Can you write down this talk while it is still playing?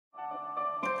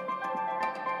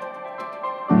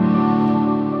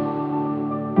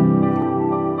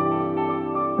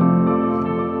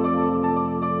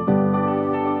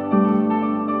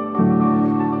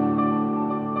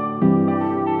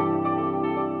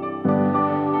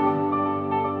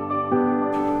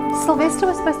Sylvester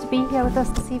was supposed to be here with us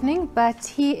this evening, but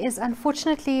he is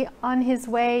unfortunately on his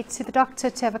way to the doctor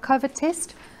to have a COVID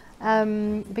test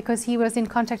because he was in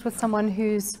contact with someone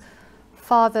whose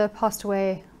father passed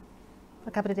away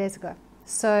a couple of days ago.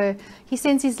 So he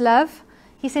sends his love.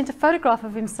 He sent a photograph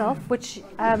of himself, which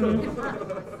of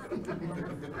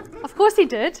course he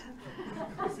did.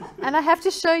 And I have to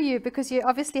show you because you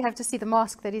obviously have to see the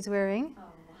mask that he's wearing.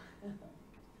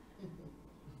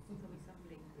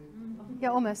 Yeah,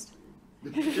 almost.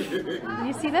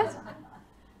 You see that?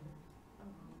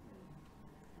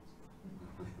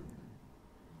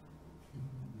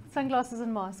 Sunglasses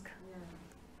and mask.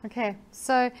 Okay,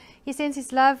 so he sends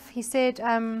his love. He said,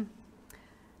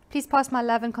 please pass my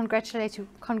love and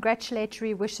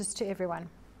congratulatory wishes to everyone.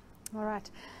 All right.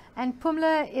 And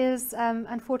Pumla is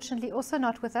unfortunately also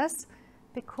not with us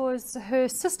because her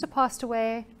sister passed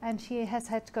away and she has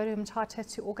had to go to Mthatha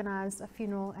to organize a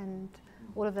funeral and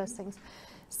all of those things.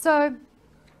 So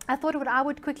I thought what I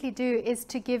would quickly do is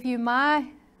to give you my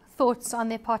thoughts on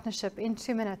their partnership in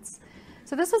 2 minutes.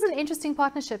 So this was an interesting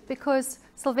partnership because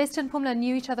Sylvester and Pumla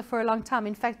knew each other for a long time.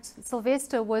 In fact,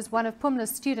 Sylvester was one of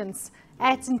Pumla's students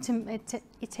at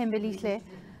Ithembelihle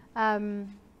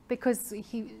because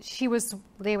she was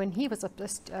there when he was a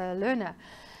learner.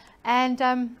 And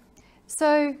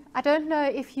so I don't know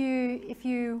if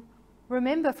you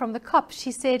remember from the COP,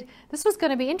 she said, this was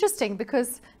going to be interesting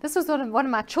because this was one of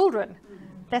my children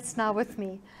that's now with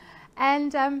me.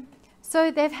 And so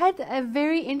they've had a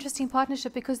very interesting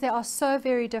partnership because they are so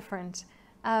very different.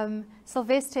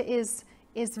 Sylvester is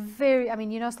very, I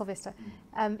mean, you know Sylvester,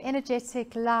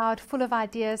 energetic, loud, full of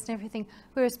ideas and everything,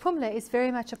 whereas Pumla is very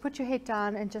much a put your head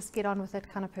down and just get on with it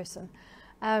kind of person.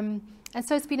 And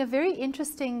so it's been a very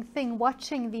interesting thing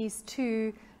watching these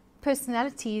two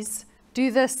personalities do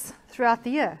this throughout the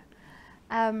year.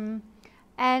 And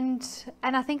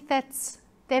I think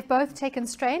they've both taken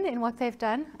strain in what they've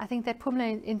done. I think that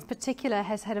Pumla in particular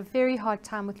has had a very hard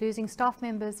time with losing staff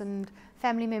members and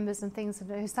family members and things. And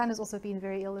her son has also been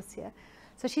very ill this year.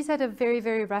 So she's had a very,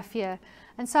 very rough year.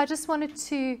 And so I just wanted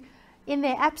to, in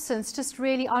their absence, just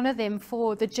really honor them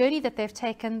for the journey that they've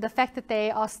taken, the fact that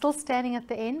they are still standing at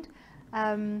the end,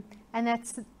 and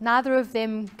that neither of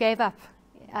them gave up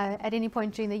at any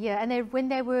point during the year. And when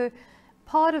they were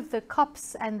part of the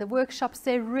COPs and the workshops,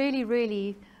 they really,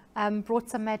 really brought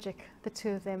some magic, the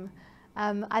two of them.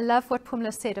 I love what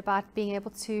Pumla said about being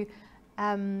able to,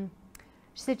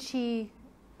 she said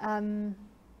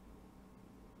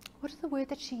what is the word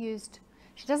that she used?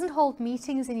 She doesn't hold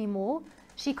meetings anymore,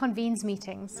 she convenes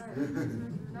meetings.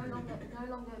 No longer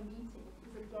a meeting,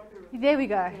 it's a gathering. There we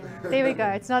go, there we go.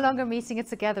 It's no longer a meeting,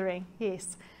 it's a gathering,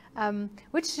 yes.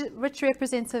 Which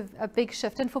represents a big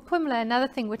shift. And for Pumla, another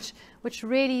thing which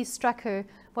really struck her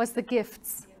was the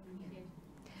gifts.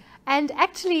 And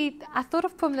actually, I thought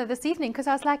of Pumla this evening because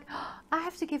I was like, oh, I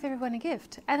have to give everyone a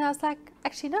gift. And I was like,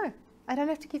 actually, no, I don't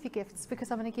have to give you gifts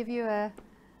because I'm going to give you a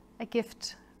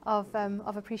gift of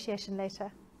appreciation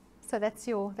later. So that's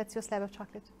your slab of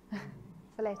chocolate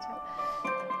for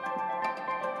later.